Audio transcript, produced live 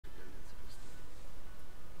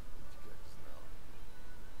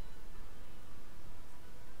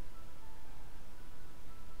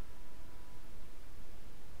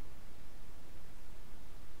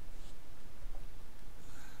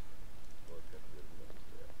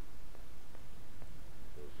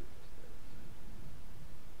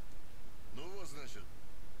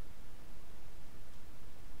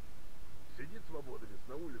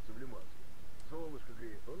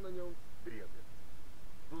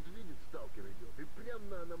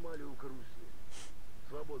на аномалию карусель.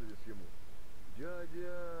 Свободы вес ему.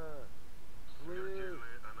 Дядя! Слышь!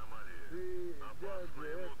 Ты, дядя,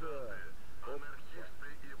 это... Анархисты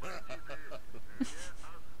и бандиты не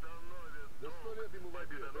остановят. Да 100 лет ему в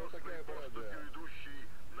обед, это такая борода. Идущий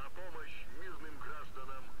на помощь мирным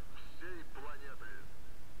гражданам всей планеты.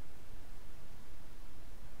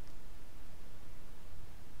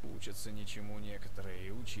 Учатся ничему некоторые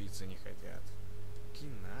и учиться не хотят.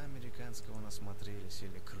 Кино американского насмотрелись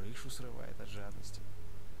или крышу срывает от жадности.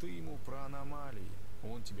 Ты ему про аномалии,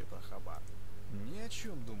 он тебе про хабар. Ни о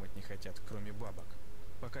чем думать не хотят, кроме бабок,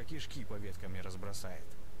 пока кишки по веткам не разбросает.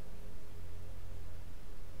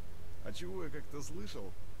 А чего я как-то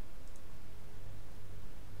слышал?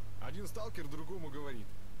 Один сталкер другому говорит: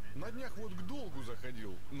 на днях вот к долгу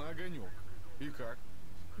заходил, на огонек. И как?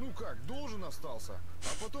 Ну как, должен остался,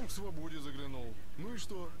 а потом к свободе заглянул. Ну и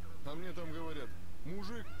что? А мне там говорят: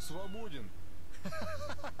 мужик свободен.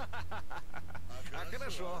 А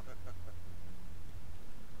хорошо.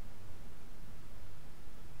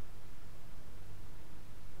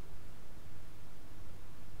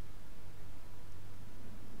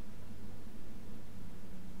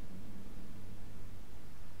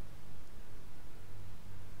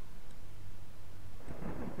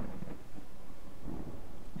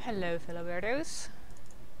 Hello fellow weirdos,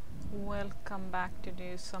 welcome back to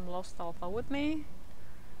do some Lost Alpha with me.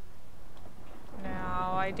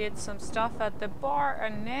 Now I did some stuff at the bar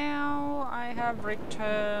and now I have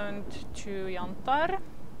returned to Yantar.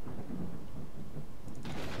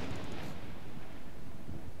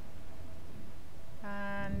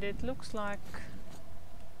 And it looks like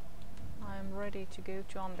I'm ready to go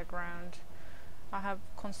to underground. I have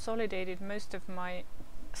consolidated most of my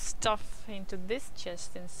stuff into this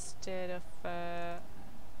chest instead of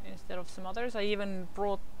some others. I even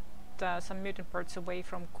brought some mutant parts away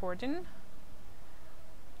from Cordon.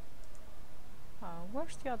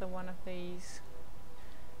 Where's the other one of these?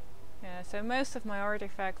 Yeah, so most of my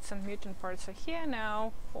artifacts and mutant parts are here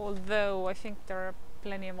now, although I think there are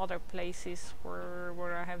plenty of other places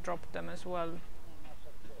where I have dropped them as well.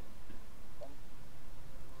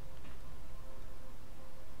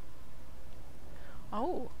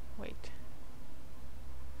 Oh, wait.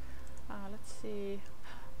 Let's see.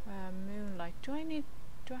 Moonlight. Do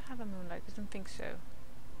I have a moonlight? I don't think so.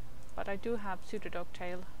 But I do have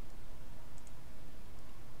Sidorovich.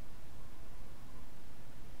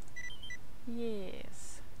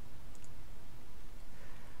 Yes.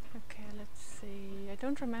 Okay, let's see. I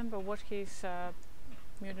don't remember what his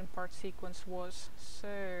mutant part sequence was,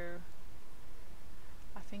 so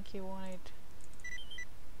I think he wanted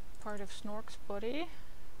part of Snork's body.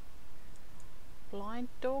 Blind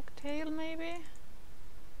dog tail, maybe?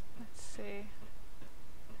 Let's see.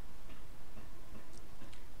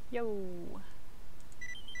 Yo!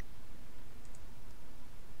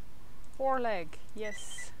 Foreleg,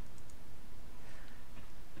 yes.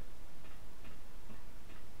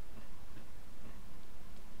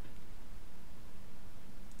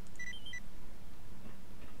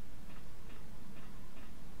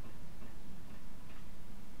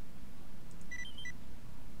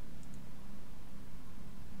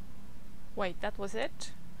 Wait, that was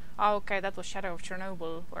it? Oh, okay, that was Shadow of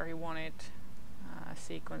Chernobyl, where he wanted a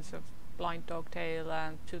sequence of Blind Dog Tail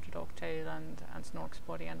and Pseudo Dog Tail and Snork's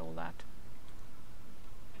body and all that.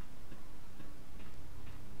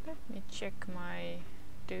 Let me check my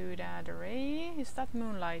doodad array. Is that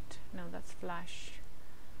Moonlight? No, that's Flash.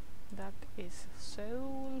 That is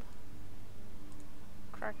Soul.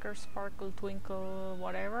 Cracker, Sparkle, Twinkle,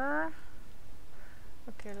 whatever.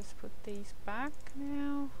 Okay, let's put these back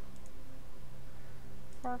now.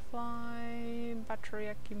 Firefly, battery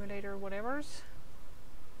accumulator, whatevers.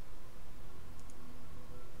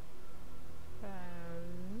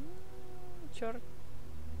 Short.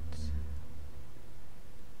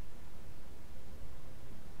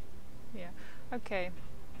 Yeah, okay.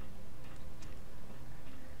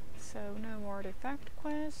 So no artifact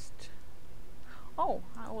quest. Oh,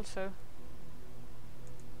 I also.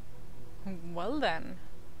 Well then.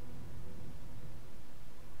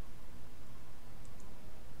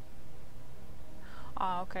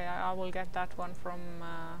 Ah, okay, I will get that one from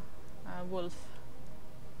Wolf.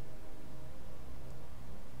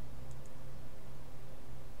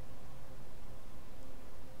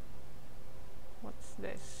 What's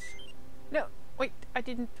this? No, wait, I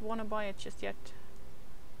didn't want to buy it just yet.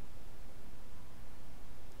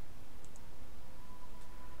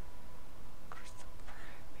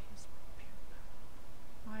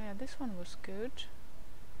 Oh yeah, this one was good.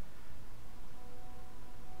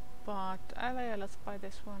 But yeah, let's buy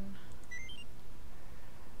this one.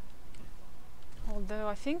 Though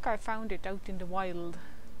I think I found it out in the wild.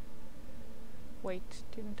 Wait,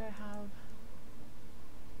 didn't I have...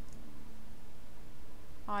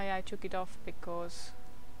 I took it off because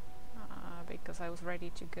I was ready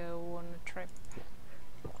to go on a trip.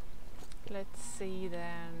 Let's see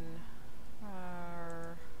then.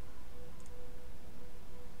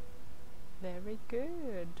 Very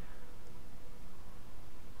good.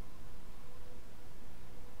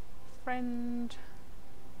 Friend.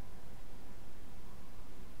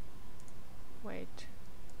 Wait.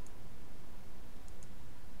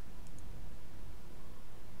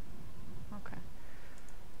 Okay.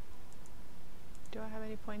 Do I have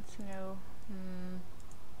any points? No.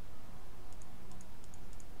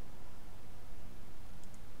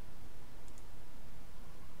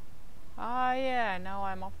 Ah, yeah, now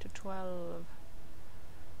I'm up to 12.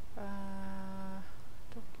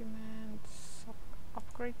 Documents,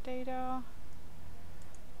 upgrade data.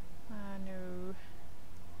 No.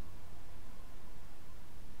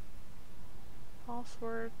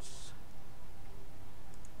 Passwords.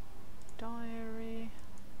 Diary.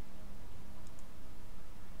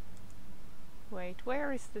 Wait,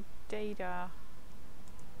 where is the data?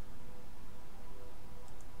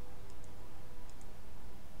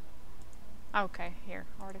 Okay, here,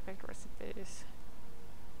 artifact recipes.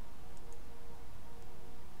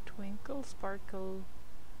 Twinkle, sparkle,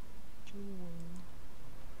 jewel.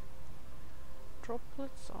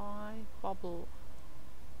 Droplets, eye, bubble.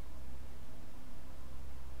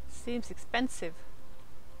 Seems expensive.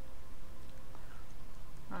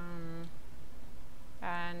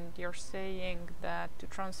 And you're saying that to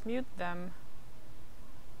transmute them...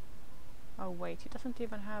 Oh wait, he doesn't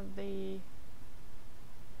even have the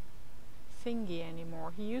thingy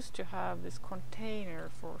anymore. He used to have this container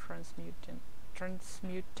for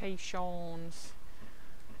transmutations.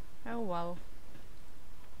 Oh well.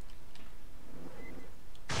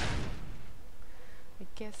 I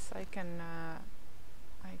guess I can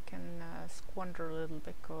squander a little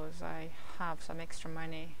because I have some extra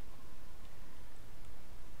money.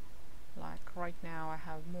 Like right now I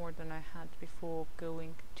have more than I had before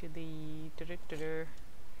going to the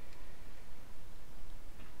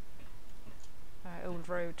old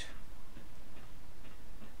road.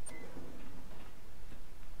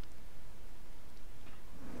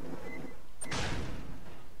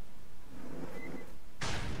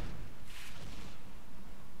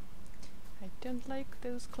 I don't like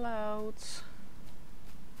those clouds.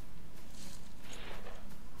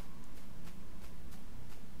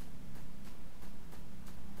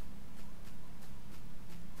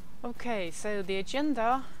 Okay, so the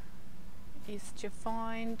agenda is to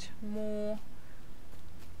find more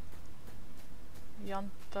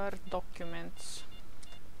Yantar documents,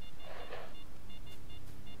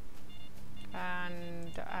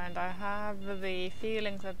 and I have the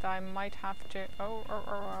feeling that I might have to.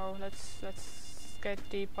 Oh! Let's get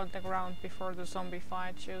deep on the ground before the zombie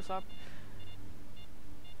fight shows up.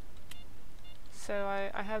 So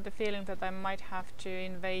I have the feeling that I might have to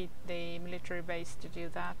invade the military base to do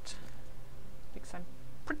that, because I'm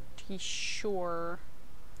pretty sure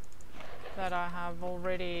that I have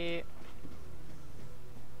already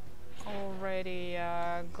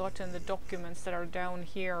gotten the documents that are down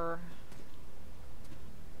here,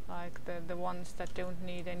 like the ones that don't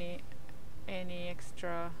need any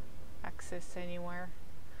extra access anywhere.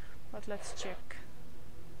 But let's check.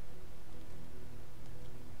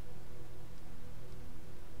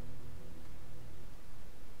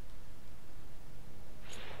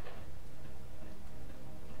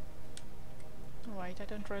 Right, I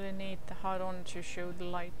don't really need the add-on to show the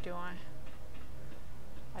light, do I?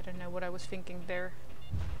 I don't know what I was thinking there.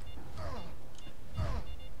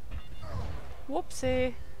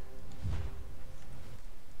 Whoopsie!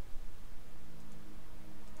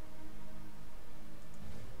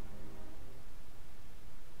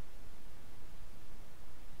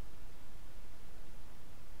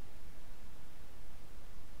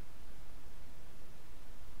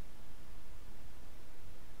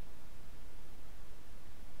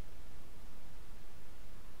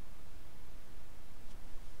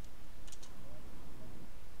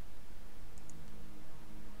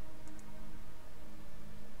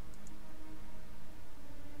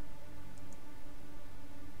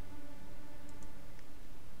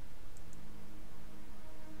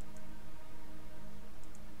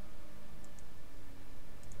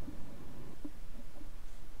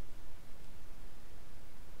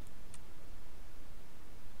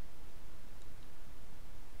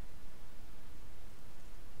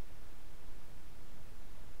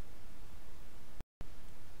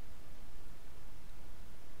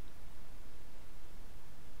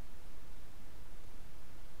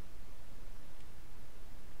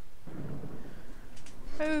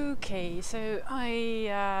 Okay, so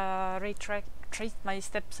I retraced my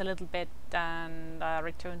steps a little bit and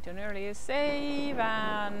returned to an earlier save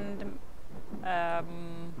and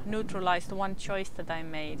neutralized one choice that I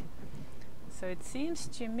made. So it seems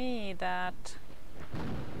to me that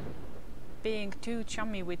being too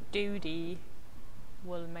chummy with duty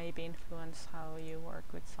will maybe influence how you work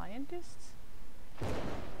with scientists.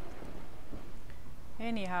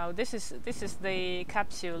 Anyhow, this is the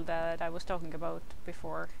capsule that I was talking about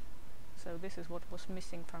before. So this is what was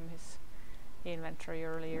missing from his inventory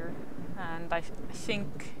earlier, and I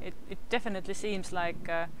think it definitely seems like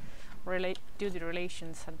duty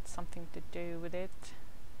relations had something to do with it.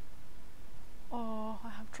 Oh, I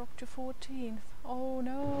have dropped to 14th. Oh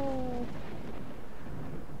no!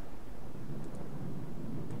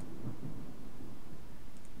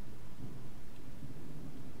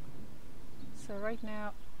 So right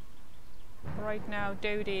now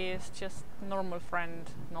Dodie is just normal friend,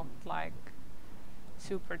 not like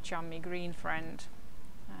super chummy green friend,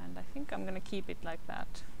 and I think I'm gonna keep it like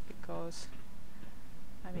that because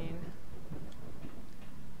I mean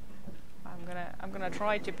I'm gonna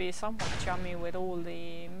try to be somewhat chummy with all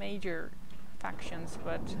the major factions,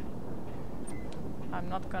 but I'm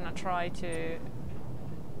not gonna try to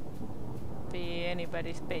be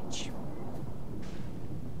anybody's bitch.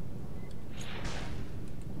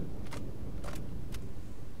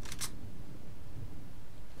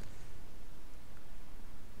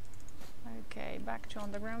 Okay, back to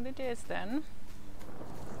underground it is then.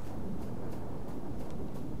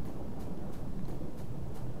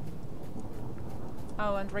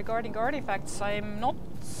 Oh, and regarding artifacts, I'm not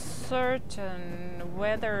certain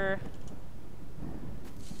whether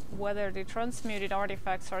the transmuted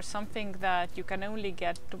artifacts are something that you can only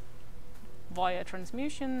get via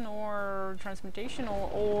transmutation or transmutation,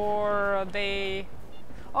 or they...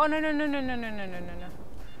 Oh no,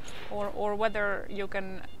 or whether you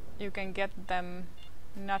can get them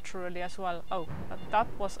naturally as well. Oh, that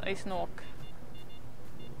was a S.T.A.L.K.E.R.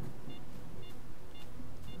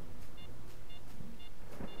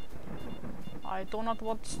 I do not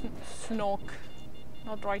want S.T.A.L.K.E.R.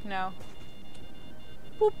 Not right now.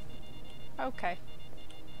 Boop. Okay.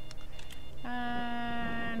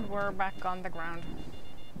 And we're back on the ground.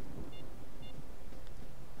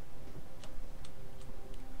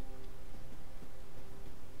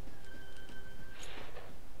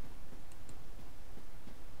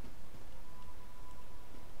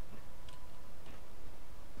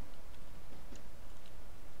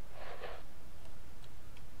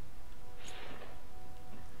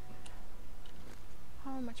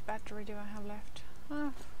 How much battery do I have left?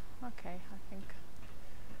 Oh, okay, I think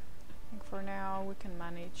for now we can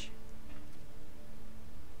manage.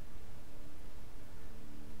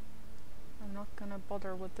 I'm not gonna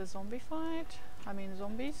bother with the zombie fight. I mean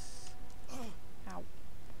zombies. Ow.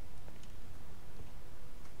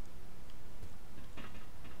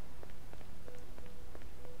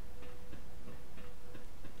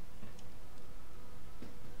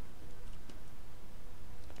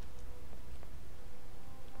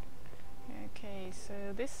 Okay, so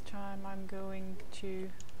this time I'm going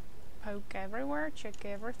to poke everywhere, check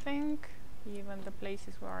everything, even the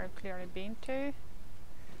places where I've clearly been to.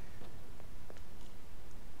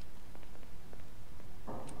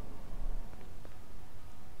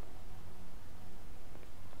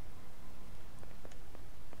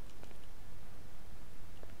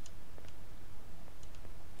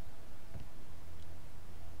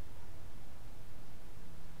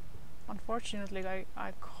 Unfortunately,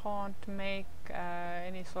 I can't make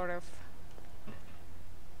any sort of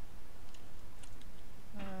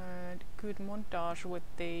good montage with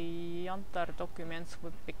the Yantar documents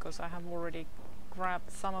because I have already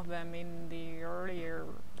grabbed some of them in the earlier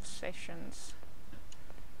sessions.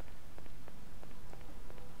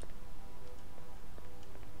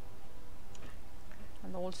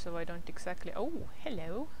 And also I don't exactly... Oh,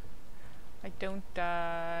 hello! I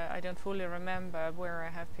don't fully remember where I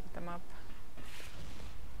have picked them up.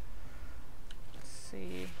 Let's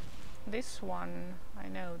see. This one, I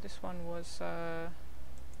know, this one was at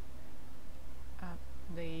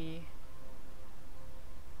the...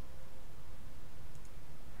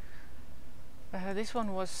 this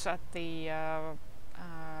one was at the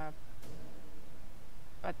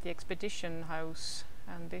expedition house,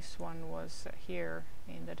 and this one was here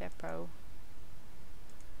in the depot.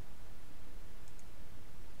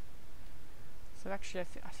 So actually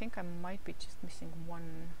I think I might be just missing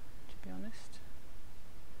one, to be honest.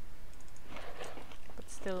 But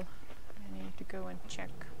still, I need to go and check.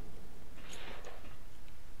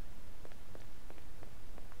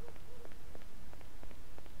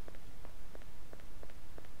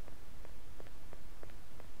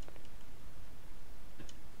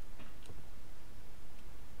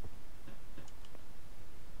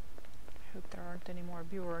 aren't any more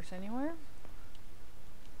viewers anywhere.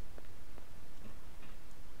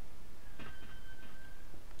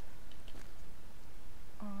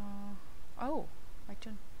 Oh, I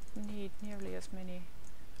don't need nearly as many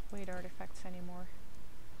weight artifacts anymore.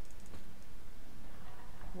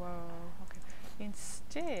 Whoa, okay.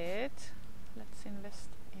 Instead, let's invest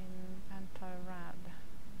in anti-rad.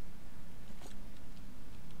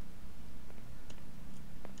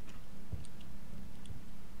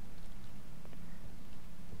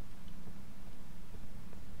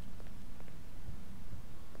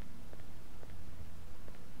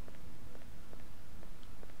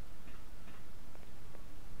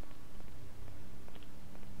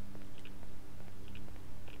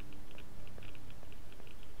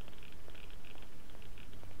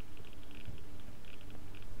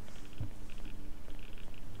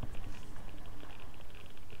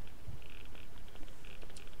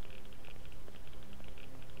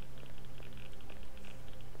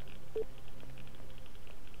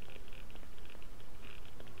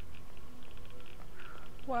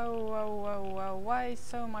 Whoa, whoa, whoa, whoa, why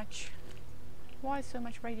so much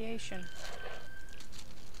radiation?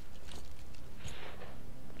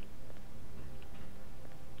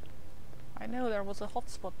 I know there was a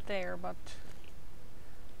hotspot there, but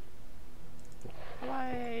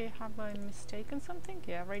why have I mistaken something?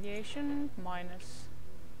 Yeah, radiation minus.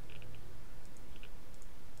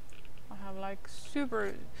 I have like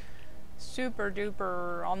super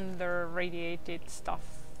duper under radiated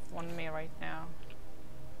stuff on me right now.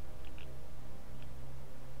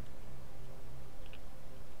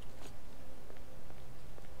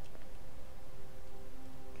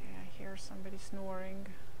 Okay, I hear somebody snoring.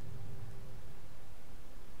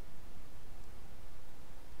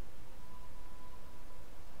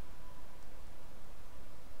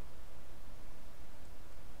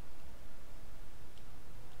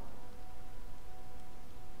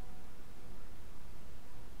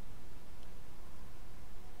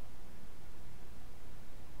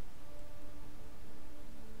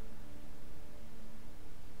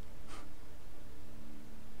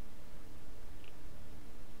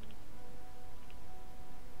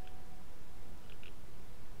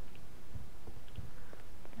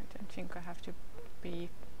 I think I have to be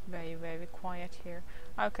very quiet here.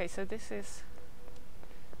 Okay, so this is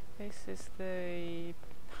the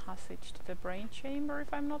passage to the brain chamber,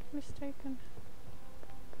 if I'm not mistaken.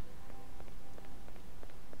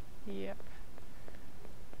 Yep.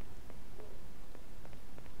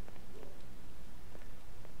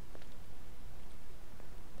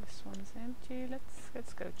 This one's empty.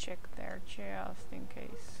 Let's go check there just in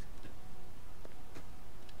case.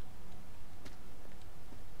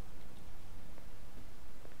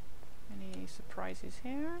 Any surprises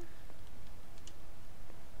here?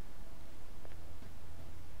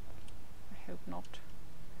 I hope not.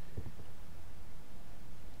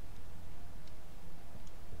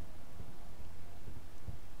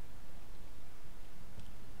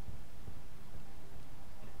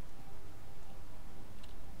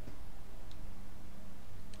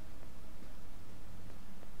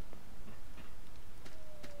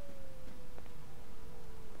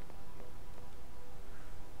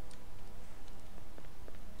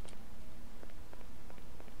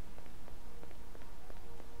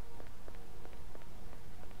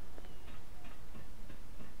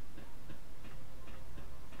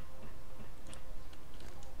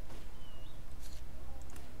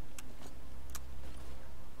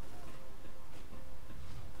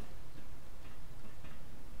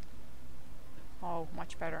 Oh,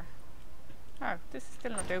 much better. Oh, this is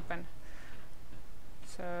still not open.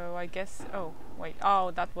 So I guess, oh wait, oh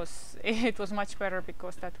that was, it was much better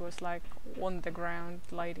because that was like on the ground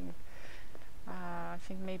lighting. I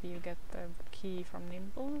think maybe you get the key from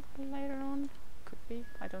Nimble later on. Could be,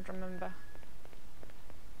 I don't remember.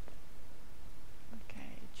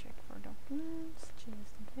 Okay, check for documents,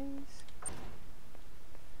 just in case.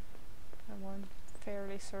 I'm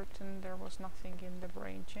fairly certain there was nothing in the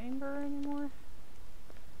brain chamber anymore.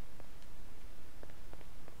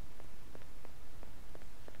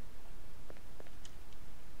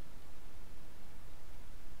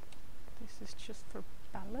 This is just for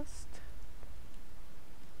ballast.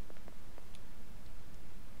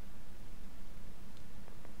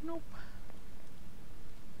 Nope.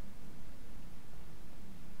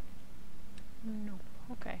 Nope.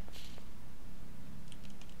 Okay.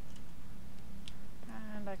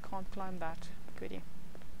 And I can't climb that. Goodie.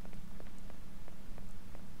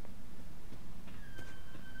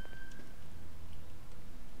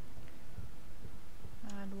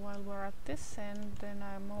 And while we're at this end, then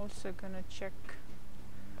I'm also gonna check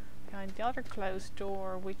behind the other closed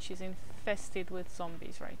door, which is in infested with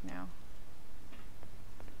zombies right now.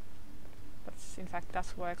 In fact,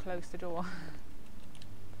 that's why I closed the door.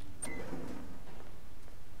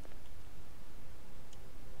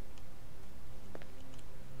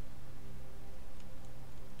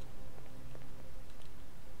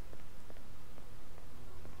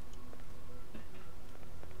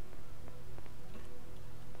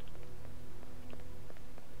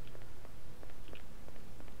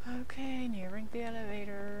 Okay, nearing the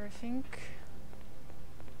elevator, I think.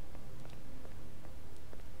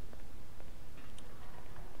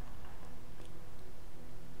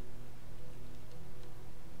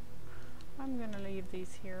 I'm gonna leave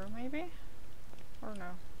these here, maybe? Or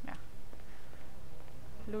no? Yeah.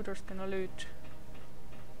 Looter's gonna loot.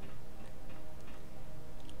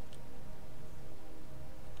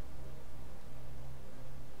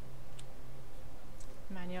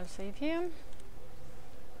 Manual save here.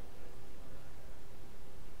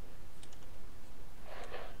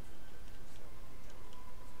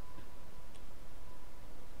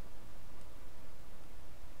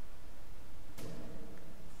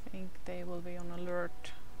 They will be on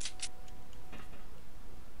alert.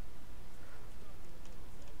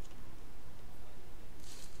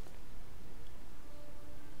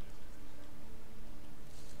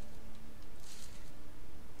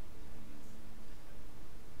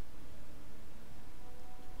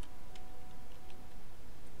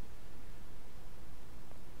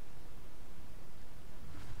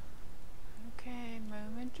 Okay,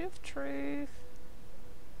 moment of truth.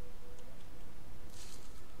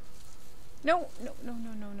 No, no, no,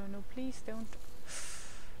 no, no, no, no, please don't.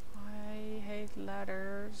 I hate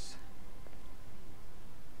ladders.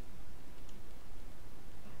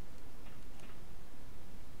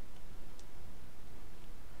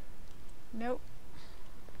 Nope.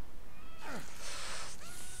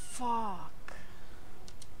 Fuck.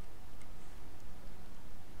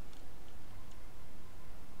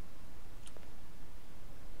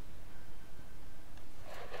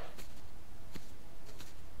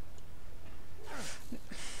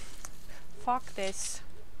 Fuck this.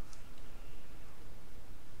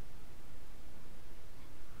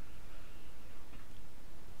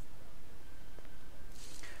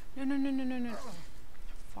 No, no, no, no, no, no.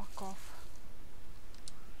 Fuck off.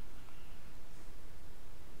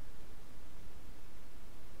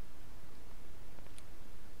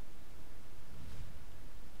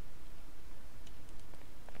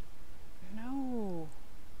 No.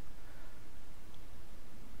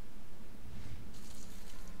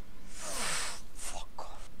 Fuck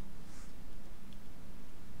off.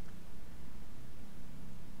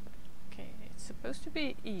 Okay, it's supposed to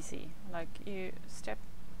be easy. Like you step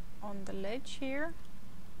on the ledge here,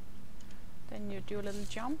 then you do a little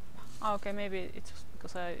jump. Oh, okay, maybe it's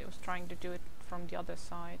because I was trying to do it from the other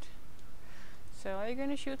side. So are you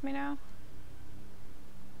gonna shoot me now?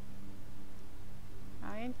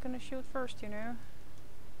 I ain't gonna shoot first, you know.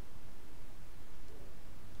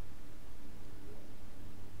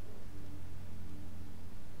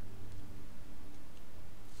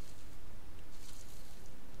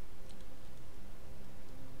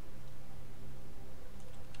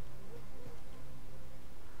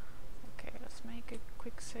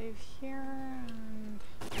 Quick save here and...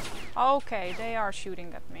 Okay, they are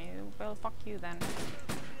shooting at me. Well, fuck you then.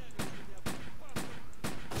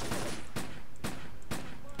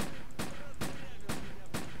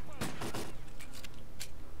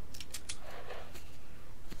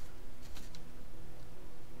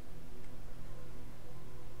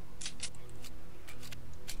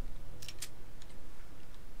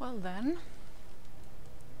 Well then,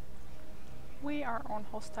 we are on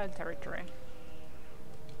hostile territory.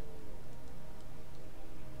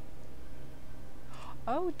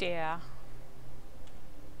 Oh dear.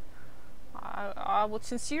 I would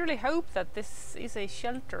sincerely hope that this is a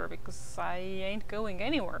shelter, because I ain't going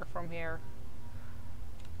anywhere from here.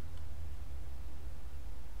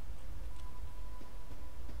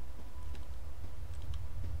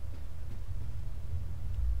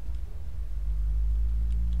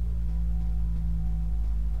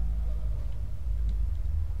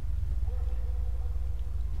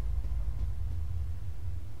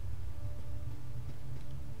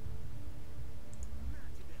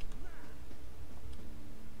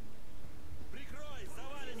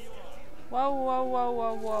 Whoa, whoa, whoa,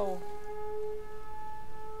 whoa, whoa.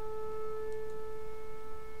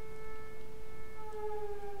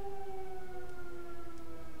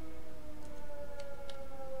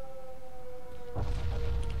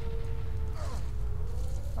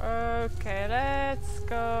 Okay, let's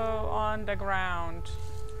go on the ground.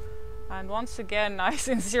 And once again, I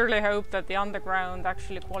sincerely hope that the underground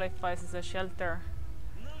actually qualifies as a shelter.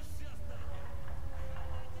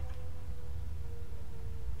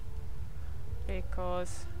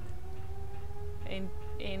 Because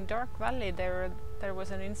in Dark Valley there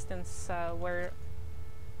was an instance where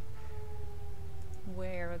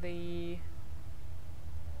the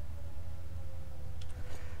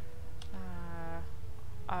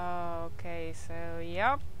okay, so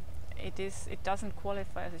yep, it doesn't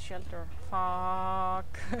qualify as a shelter.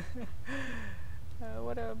 Fuck.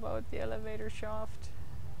 What about the elevator shaft?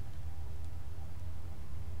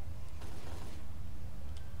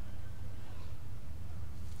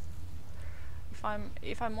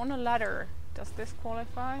 If I'm on a ladder, does this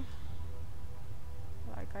qualify?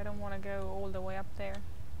 Like, I don't want to go all the way up there.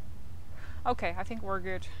 Okay, I think we're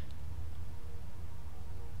good.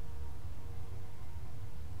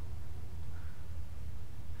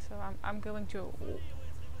 So I'm going to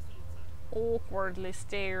awkwardly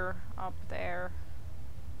stare up there.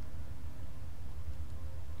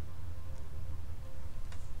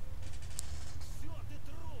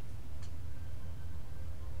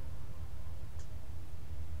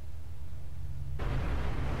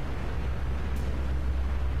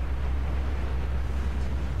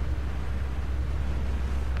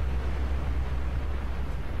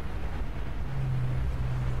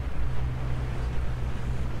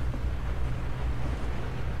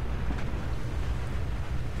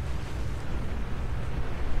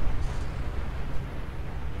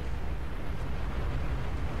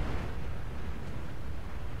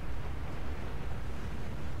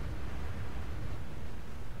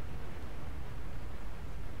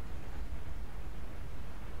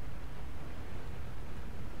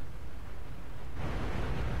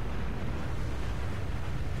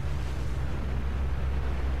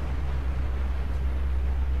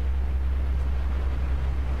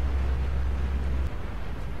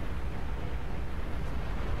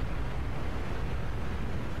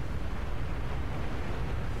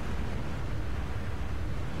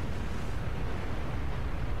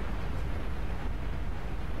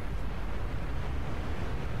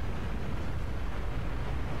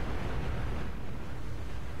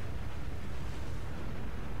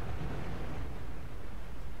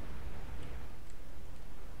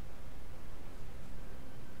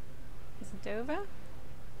 Is it over?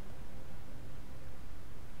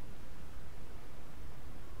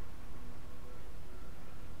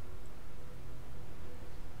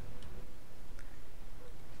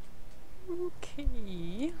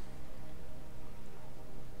 Okay.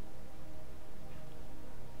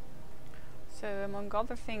 So among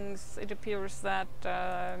other things, it appears that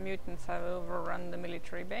mutants have overrun the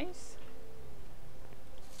military base.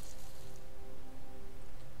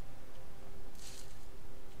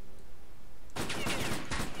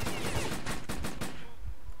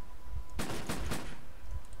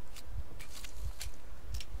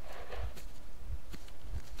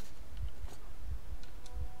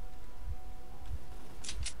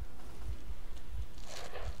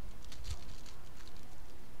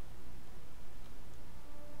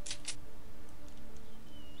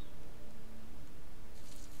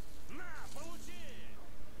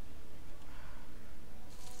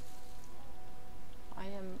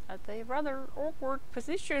 At a rather awkward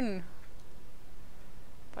position,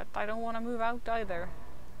 but I don't want to move out either.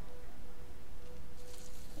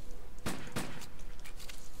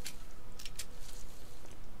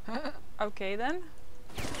 Okay then.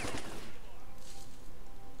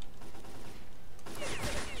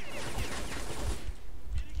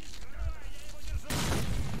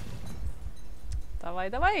 Давай,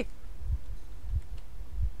 давай!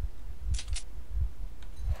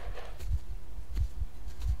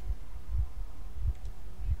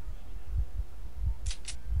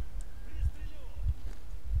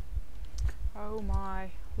 Oh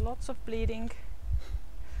my, lots of bleeding.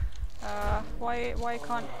 Why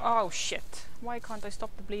can't... Oh shit! Why can't I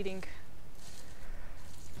stop the bleeding?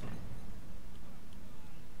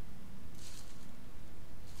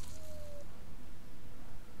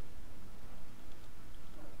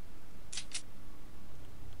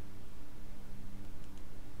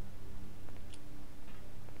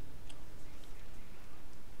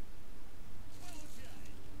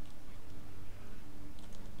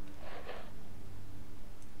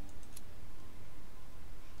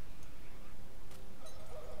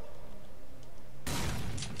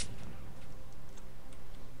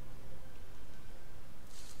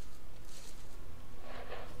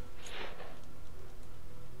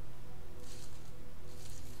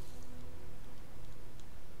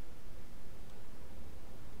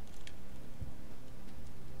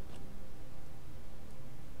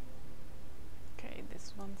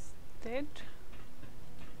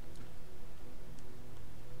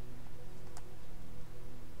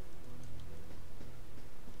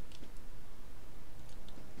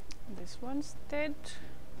 one's dead.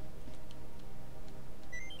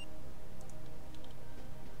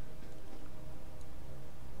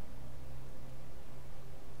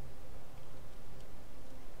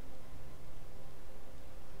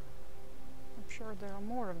 I'm sure there are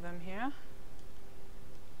more of them here.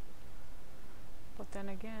 But then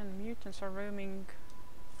again, mutants are roaming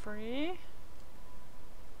free.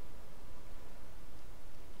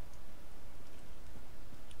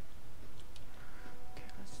 Okay,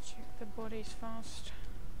 let's check the bodies fast.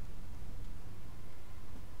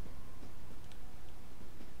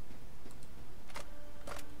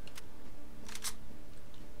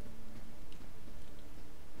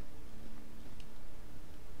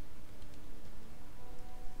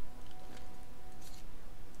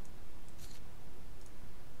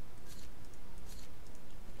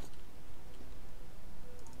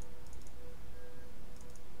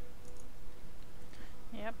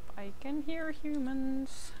 Yep, I can hear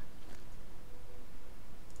humans.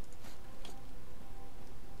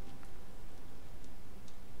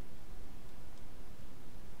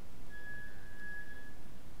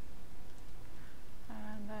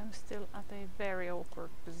 And I'm still at a very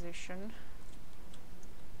awkward position.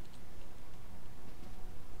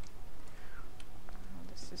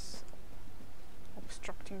 This is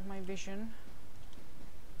obstructing my vision.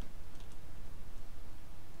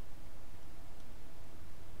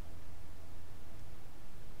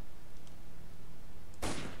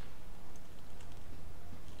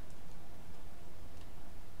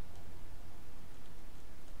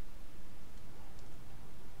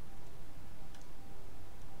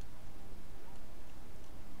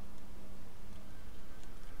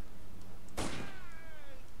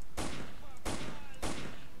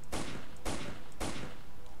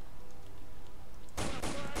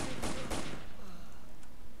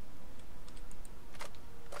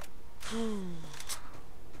 I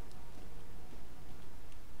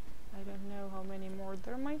don't know how many more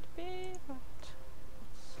there might be, but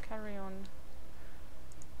let's carry on.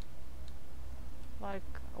 Like,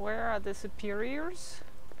 where are the superiors?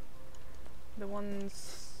 The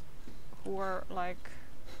ones who are like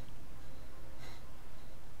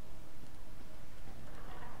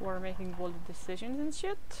who are making all the decisions and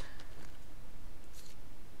shit?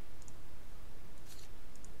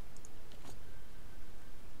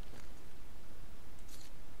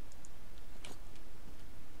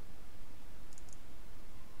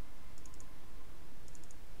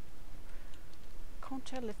 Can't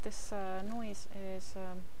tell if this noise is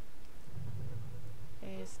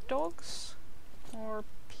dogs or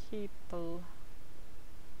people.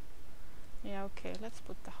 Yeah, okay, let's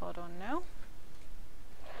put the HUD on now.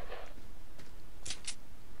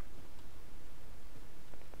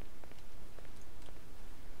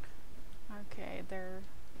 Okay, there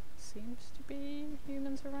seems to be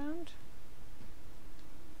humans around.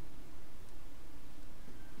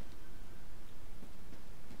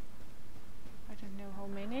 I don't know how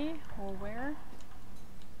many or where.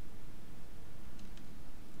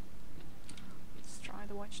 Let's try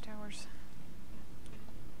the watchtowers.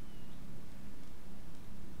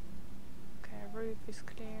 Okay, roof is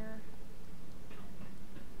clear.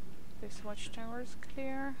 This watchtower is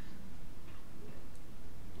clear.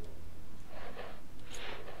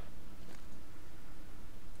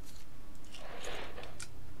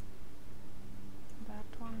 That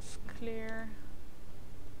one's clear.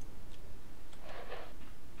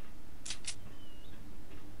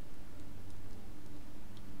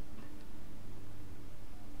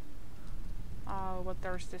 Oh, but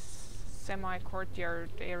there's this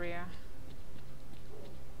semi-courtyard area.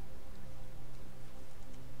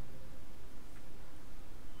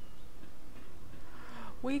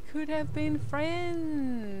 We could have been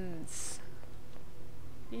friends!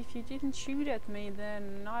 If you didn't shoot at me,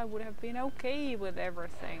 then I would have been okay with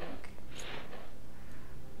everything.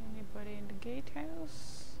 Anybody in the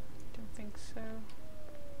gatehouse? Don't think so.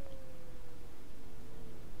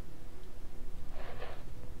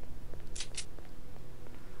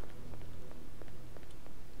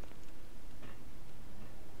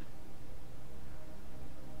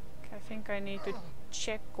 Okay, I think I need to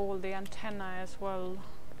check all the antennae as well.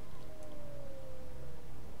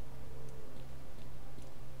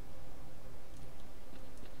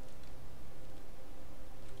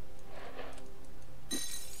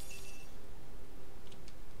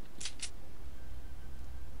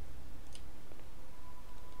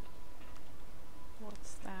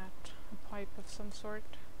 What's that? A pipe of some sort?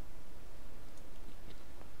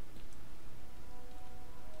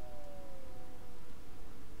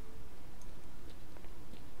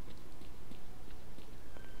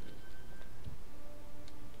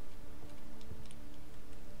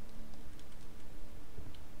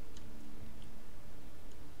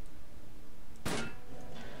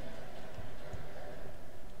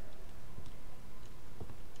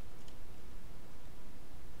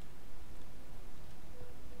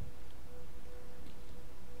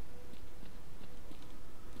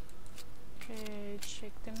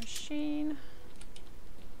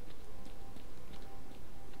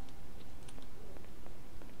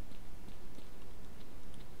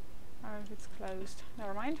 it's closed.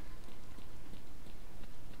 Never mind.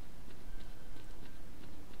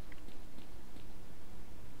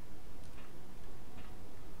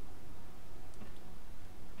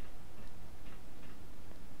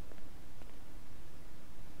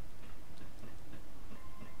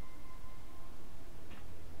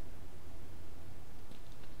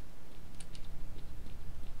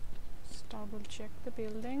 Let's double check the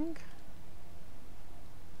building.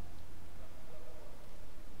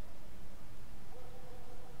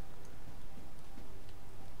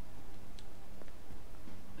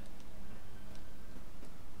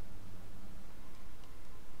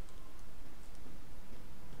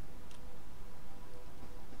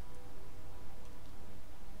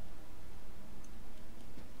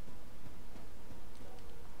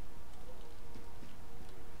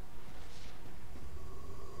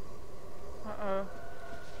 Uh-oh.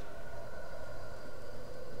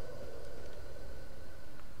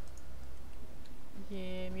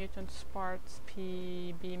 Yeah, mutant sparks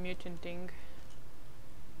PB mutanting.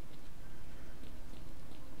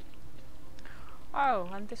 Oh,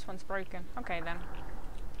 and this one's broken. Okay then.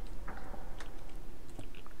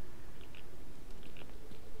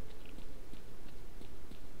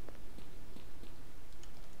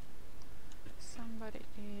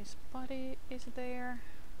 Somebody's body is there.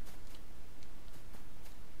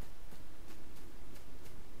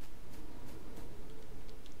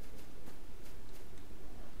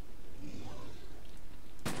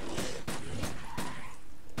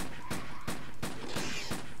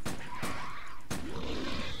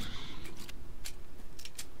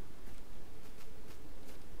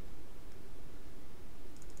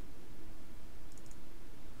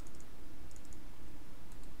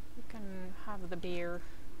 You can have the beer.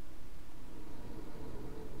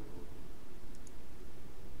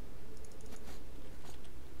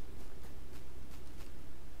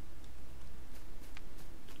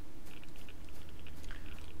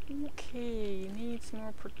 Okay, needs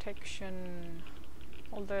more protection.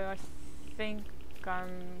 Although I think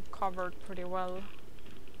I'm covered pretty well.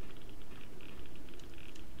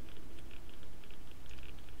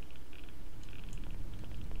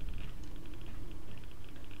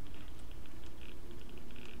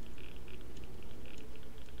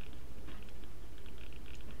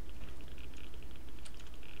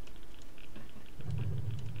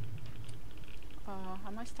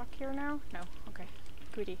 Am I stuck here now? No. Okay.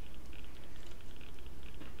 Goody.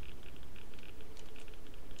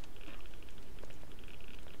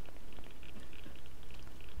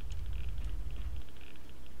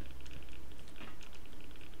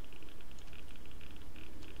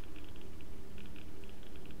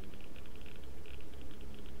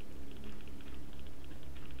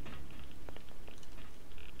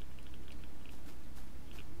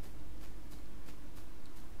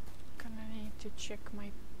 Gonna need to check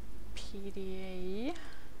my PDA.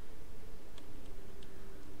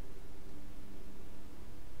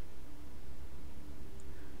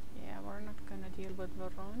 Yeah, we're not gonna deal with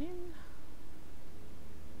Voronin.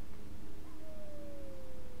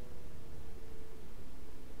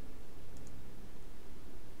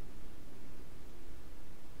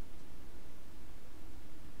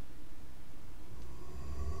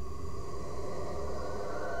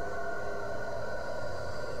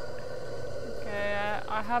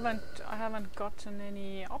 I haven't gotten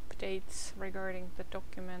any updates regarding the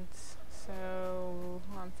documents, so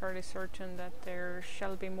I'm fairly certain that there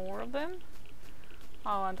shall be more of them.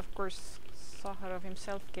 Oh, and of course Sakharov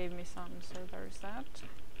himself gave me some, so there's that.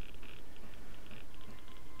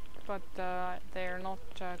 But they're not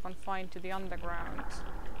confined to the underground.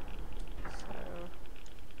 So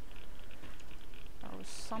there was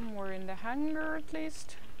somewhere in the hangar at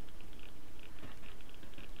least.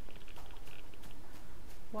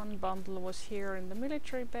 One bundle was here in the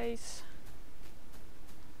military base.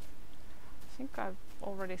 I think I've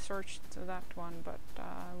already searched that one, but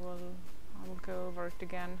I will go over it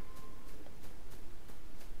again.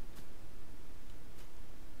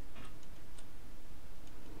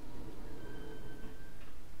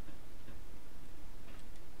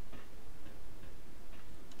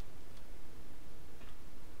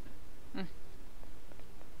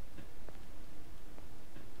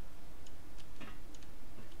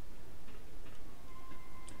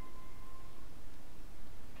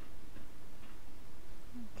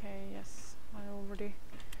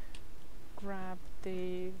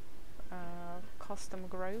 The custom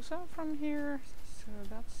Groza from here, so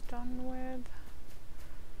that's done with.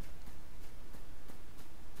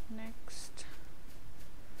 Next,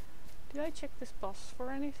 did I check this bus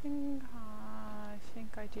for anything? I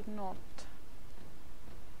think I did not.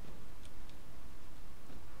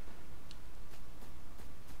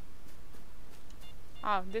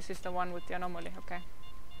 Ah, this is the one with the anomaly, okay.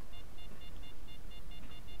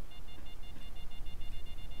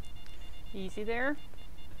 Easy there.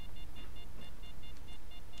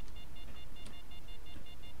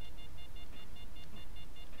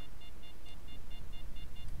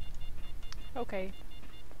 Okay.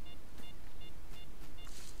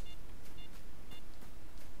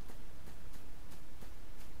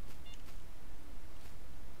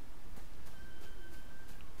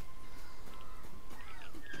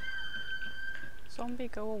 Zombie,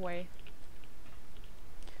 go away.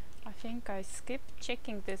 I think I skipped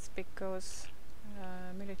checking this because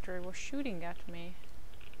military was shooting at me.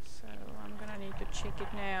 So I'm gonna need to check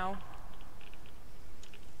it now.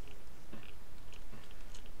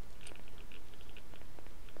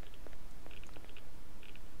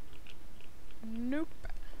 Nope.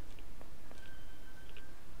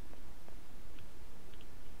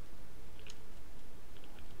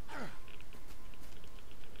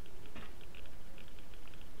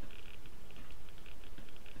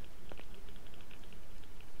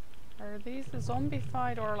 Are these the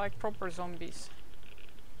zombified or like proper zombies?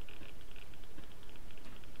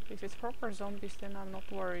 If it's proper zombies, then I'm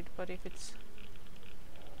not worried, but if it's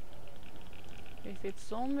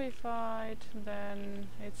zombified, then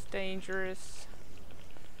it's dangerous.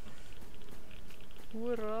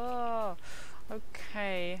 Hoorah!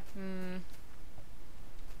 Okay.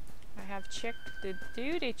 I have checked the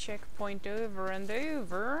duty checkpoint over and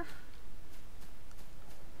over.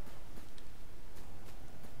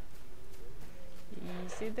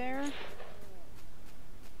 Easy there.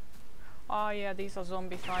 Oh yeah, these are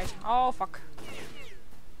zombified. Oh fuck.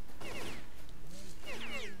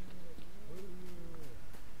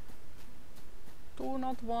 Do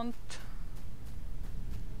not want.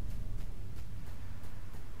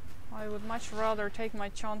 I would much rather take my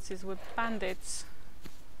chances with bandits.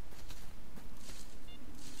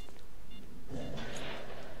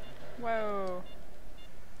 Whoa.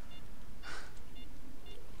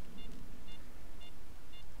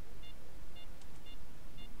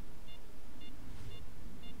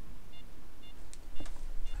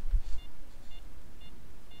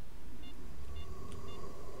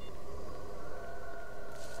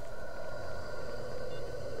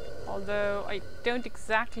 Although I don't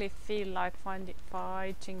exactly feel like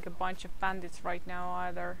fighting a bunch of bandits right now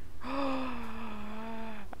either.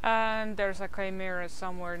 And there's a chimera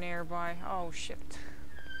somewhere nearby. Oh shit.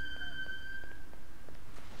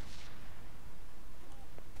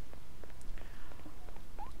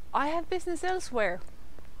 I have business elsewhere.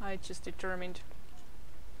 I just determined.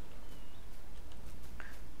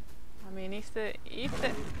 I mean, if the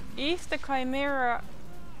chimera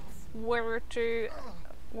were to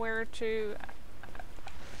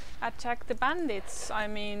attack the bandits, I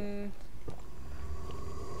mean,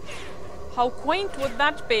 how quaint would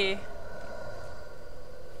that be?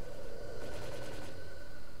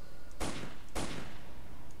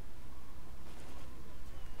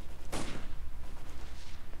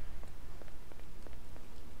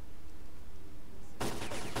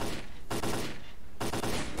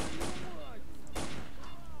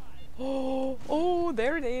 Oh,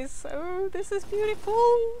 there it is. Oh, this is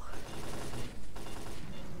beautiful.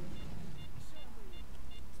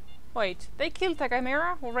 Wait, they killed the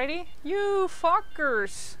chimera already? You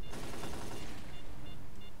fuckers!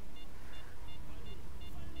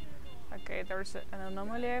 Okay, there's an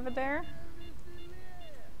anomaly over there.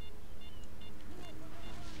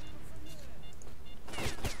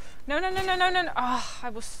 No, no, no, no, no, no, no. Ah, I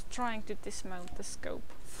was trying to dismount the scope.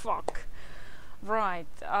 Fuck. Right,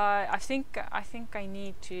 I think I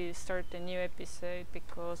need to start a new episode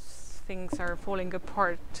because things are falling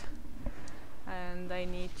apart and I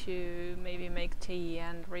need to maybe make tea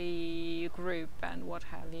and regroup and what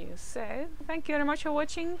have you. So, thank you very much for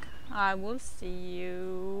watching. I will see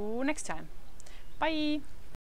you next time. Bye!